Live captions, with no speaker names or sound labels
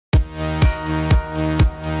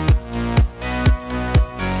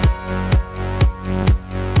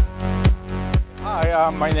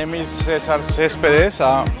My name is Cesar Céspedes.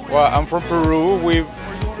 Well, I'm from Peru.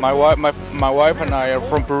 My wife and I are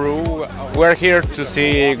from Peru. We're here to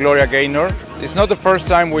see Gloria Gaynor. It's not the first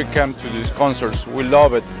time we come to these concerts. We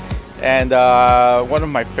love it. And one of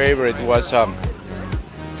my favorite was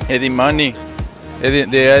Eddie Money.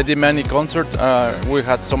 The Eddie Money concert. We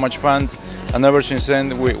had so much fun. And ever since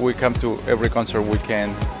then, we come to every concert we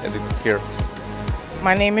can here.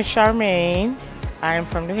 My name is Charmaine. I am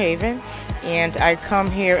from New Haven, and I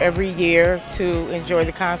come here every year to enjoy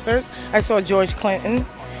the concerts. I saw George Clinton,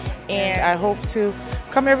 and I hope to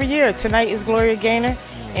come every year. Tonight is Gloria Gaynor,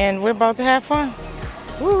 and we're about to have fun.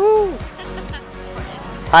 Woohoo!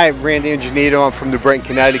 Hi, I'm Randy Ingenito. I'm from New Brighton,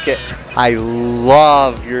 Connecticut. I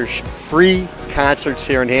love your free concerts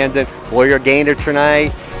here in Hamden. Gloria Gaynor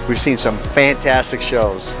tonight. We've seen some fantastic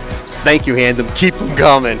shows. Thank you, Hamden. Keep them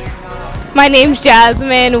coming. My name's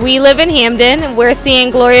Jasmine. We live in Hamden. We're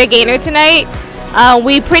seeing Gloria Gaynor tonight.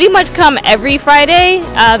 We pretty much come every Friday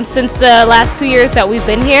since the last 2 years that we've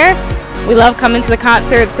been here. We love coming to the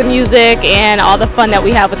concerts, the music, and all the fun that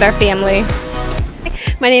we have with our family.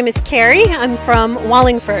 My name is Carrie. I'm from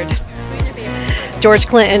Wallingford. Who's your favorite? George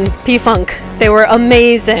Clinton, P-Funk. They were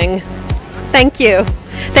amazing. Thank you.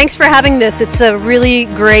 Thanks for having this. It's a really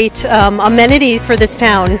great amenity for this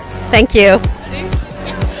town. Thank you.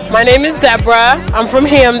 My name is Deborah. I'm from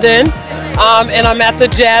Hamden, and I'm at the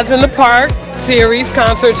Jazz in the Park series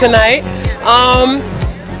concert tonight.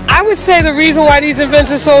 I would say the reason why these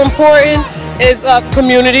events are so important is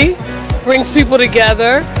community, brings people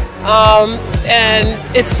together,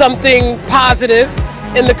 and it's something positive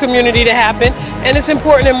in the community to happen. And it's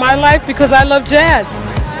important in my life because I love jazz.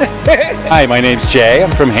 Hi, my name's Jay.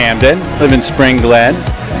 I'm from Hamden, live in Spring Glen.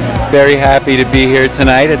 Very happy to be here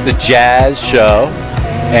tonight at the Jazz Show.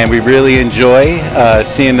 And we really enjoy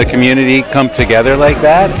seeing the community come together like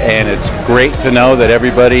that. And it's great to know that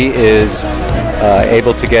everybody is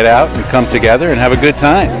able to get out and come together and have a good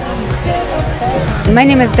time. My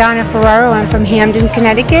name is Donna Ferraro. I'm from Hamden,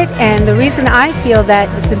 Connecticut. And the reason I feel that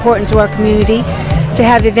it's important to our community to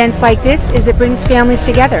have events like this is it brings families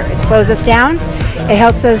together. It slows us down. It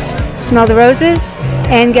helps us smell the roses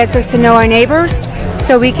and gets us to know our neighbors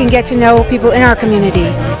so we can get to know people in our community.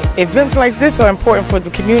 Events like this are important for the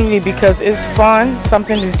community because it's fun,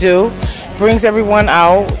 something to do, brings everyone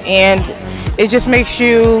out, and it just makes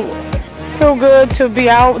you feel good to be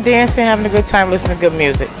out dancing, having a good time, listening to good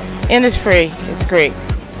music. And it's free. It's great.